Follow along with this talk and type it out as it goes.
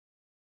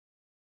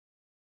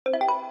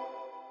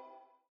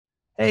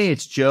Hey,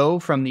 it's Joe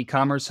from the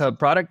Commerce Hub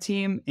product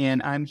team,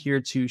 and I'm here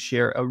to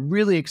share a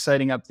really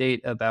exciting update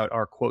about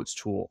our quotes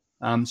tool.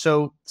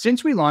 So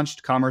since we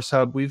launched Commerce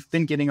Hub, we've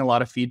been getting a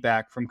lot of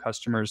feedback from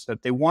customers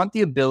that they want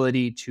the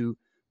ability to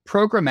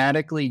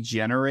programmatically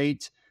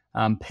generate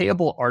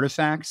payable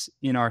artifacts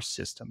in our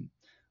system.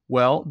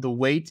 Well, the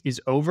wait is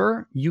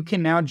over. You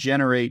can now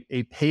generate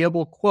a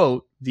payable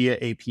quote via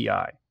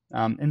API.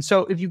 And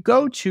so if you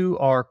go to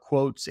our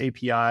quotes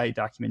API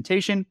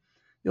documentation,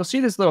 you'll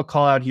see this little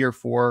call out here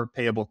for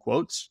payable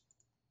quotes.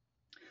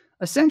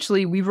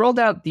 Essentially, we've rolled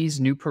out these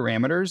new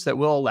parameters that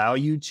will allow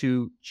you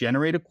to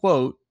generate a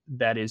quote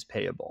that is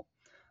payable.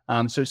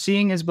 So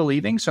seeing is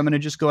believing. So I'm going to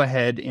just go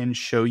ahead and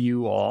show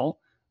you all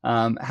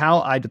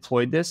how I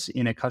deployed this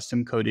in a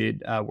custom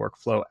coded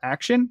workflow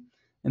action.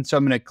 And so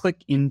I'm going to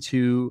click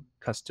into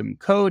custom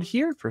code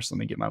here. First, let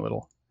me get my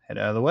little head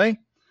out of the way.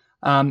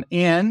 And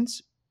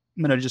I'm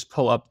going to just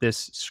pull up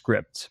this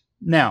script.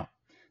 Now,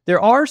 there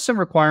are some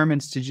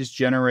requirements to just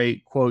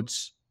generate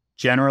quotes,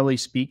 generally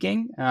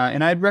speaking,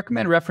 and I'd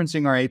recommend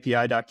referencing our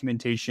API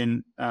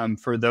documentation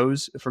for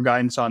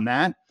guidance on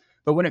that.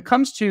 But when it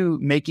comes to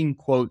making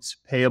quotes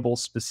payable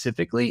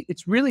specifically,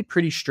 it's really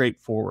pretty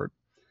straightforward.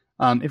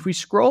 If we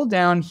scroll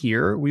down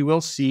here, we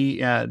will see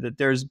that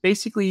there's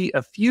basically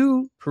a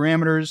few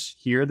parameters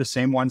here, the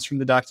same ones from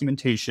the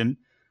documentation,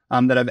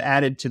 that I've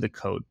added to the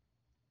code.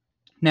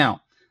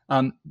 Now,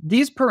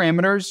 these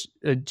parameters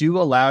do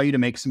allow you to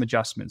make some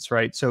adjustments,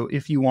 right? So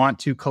if you want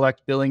to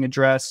collect billing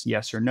address,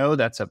 yes or no,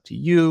 that's up to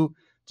you.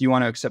 Do you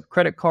want to accept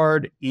credit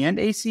card and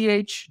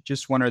ACH,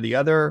 just one or the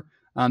other?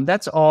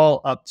 That's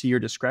all up to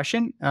your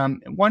discretion.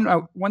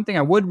 One thing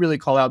I would really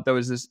call out, though,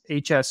 is this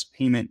HS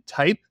payment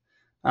type.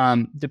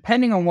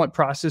 Depending on what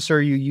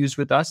processor you use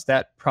with us,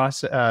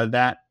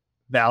 that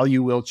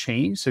value will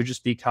change. So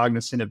just be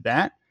cognizant of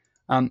that.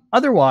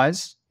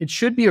 Otherwise, it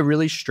should be a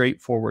really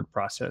straightforward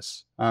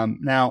process.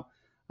 Now,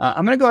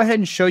 I'm going to go ahead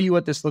and show you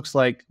what this looks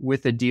like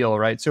with a deal,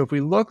 right? So if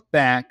we look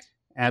back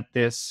at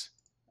this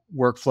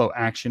workflow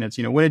action, it's,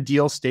 when a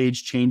deal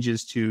stage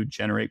changes to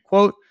generate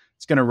quote,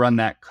 it's going to run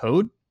that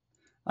code.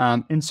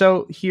 And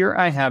so here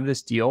I have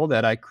this deal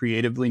that I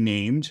creatively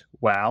named,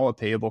 wow, a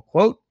payable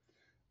quote.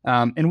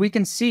 And we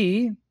can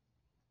see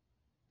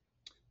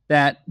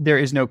that there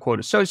is no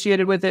quote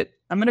associated with it.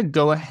 I'm going to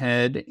go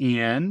ahead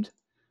and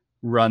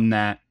run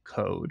that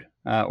code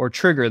or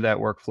trigger that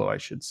workflow, I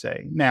should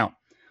say. Now,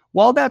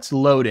 while that's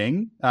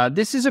loading,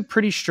 this is a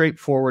pretty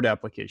straightforward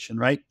application,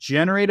 right?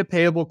 Generate a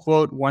payable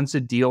quote once a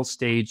deal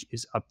stage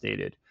is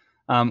updated.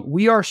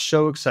 We are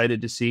so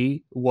excited to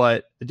see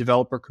what the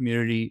developer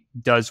community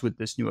does with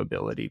this new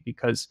ability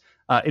because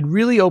it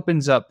really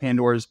opens up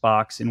Pandora's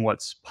box in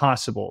what's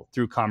possible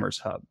through Commerce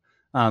Hub.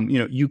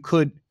 You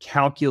could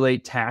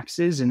calculate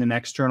taxes in an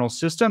external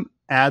system,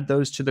 add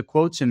those to the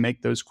quotes and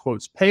make those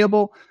quotes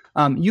payable.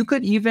 You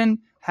could even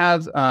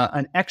have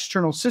an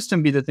external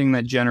system be the thing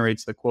that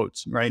generates the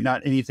quotes, right?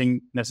 Not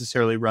anything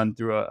necessarily run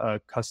through a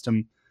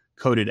custom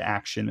coded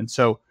action. And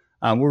so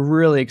we're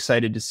really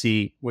excited to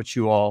see what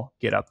you all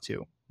get up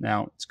to.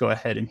 Now, let's go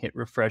ahead and hit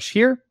refresh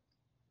here.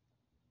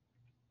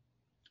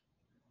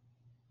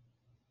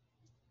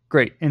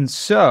 Great. And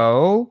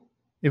so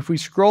if we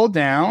scroll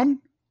down,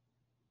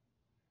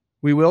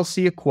 we will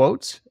see a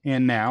quote.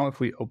 And now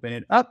if we open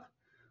it up,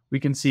 we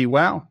can see,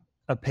 wow,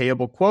 a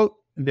payable quote.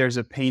 There's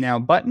a pay now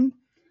button.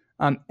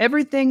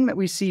 Everything that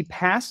we see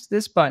past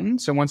this button,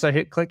 so once I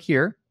hit click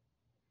here,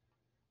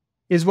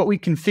 is what we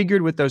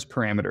configured with those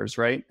parameters,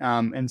 right?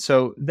 And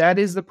so that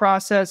is the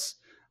process.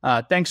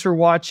 Thanks for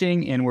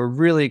watching, and we're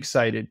really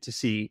excited to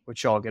see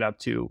what y'all get up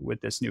to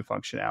with this new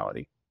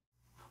functionality.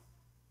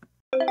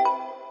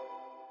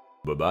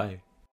 Bye-bye.